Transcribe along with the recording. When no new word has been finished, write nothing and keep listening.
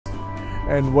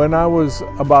And when I was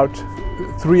about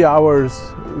 3 hours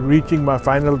reaching my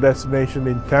final destination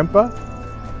in Tampa,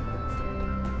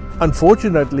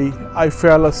 unfortunately, I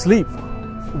fell asleep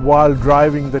while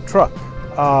driving the truck.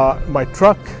 My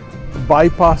truck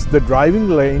bypassed the driving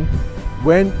lane,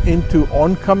 went into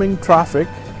oncoming traffic,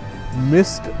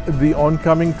 missed the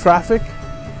oncoming traffic,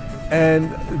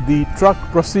 and the truck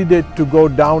proceeded to go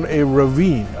down a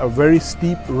ravine, a very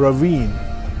steep ravine.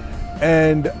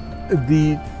 And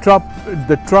the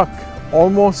truck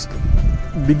almost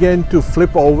began to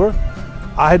flip over.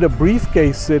 I had a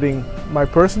briefcase sitting, my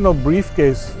personal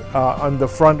briefcase, on the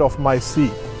front of my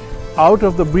seat. Out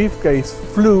of the briefcase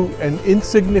flew an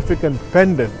insignificant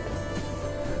pendant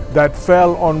that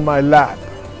fell on my lap.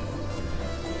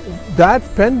 That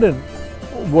pendant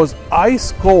was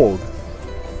ice cold,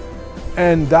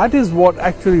 and that is what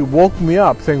actually woke me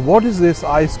up, saying, what is this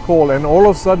ice cold? And all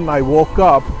of a sudden I woke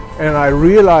up and I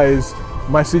realized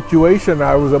my situation.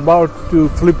 I was about to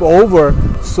flip over,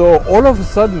 so all of a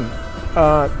sudden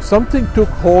something took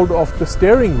hold of the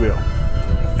steering wheel,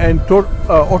 and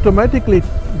automatically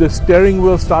the steering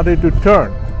wheel started to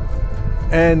turn.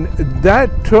 And that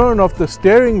turn of the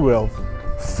steering wheel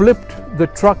flipped the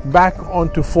truck back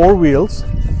onto four wheels.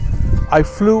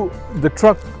 The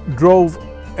truck drove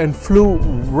and flew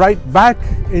right back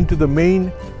into the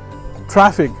main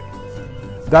traffic.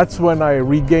 That's when I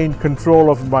regained control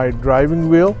of my driving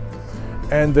wheel,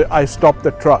 and I stopped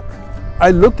the truck.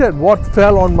 I looked at what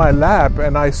fell on my lap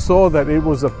and I saw that it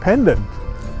was a pendant.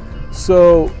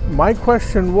 So my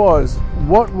question was,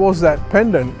 what was that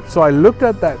pendant? So I looked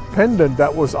at that pendant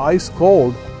that was ice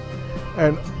cold,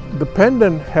 and the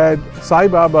pendant had Sai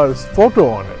Baba's photo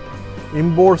on it,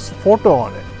 embossed photo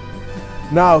on it.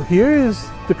 Now here is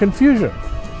the confusion.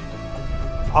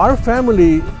 Our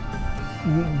family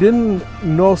didn't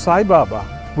know Sai Baba.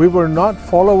 We were not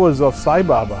followers of Sai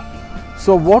Baba.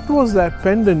 So what was that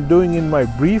pendant doing in my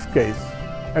briefcase?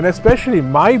 And especially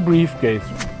my briefcase,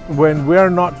 when we are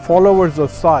not followers of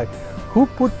Sai. Who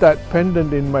put that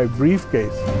pendant in my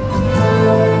briefcase?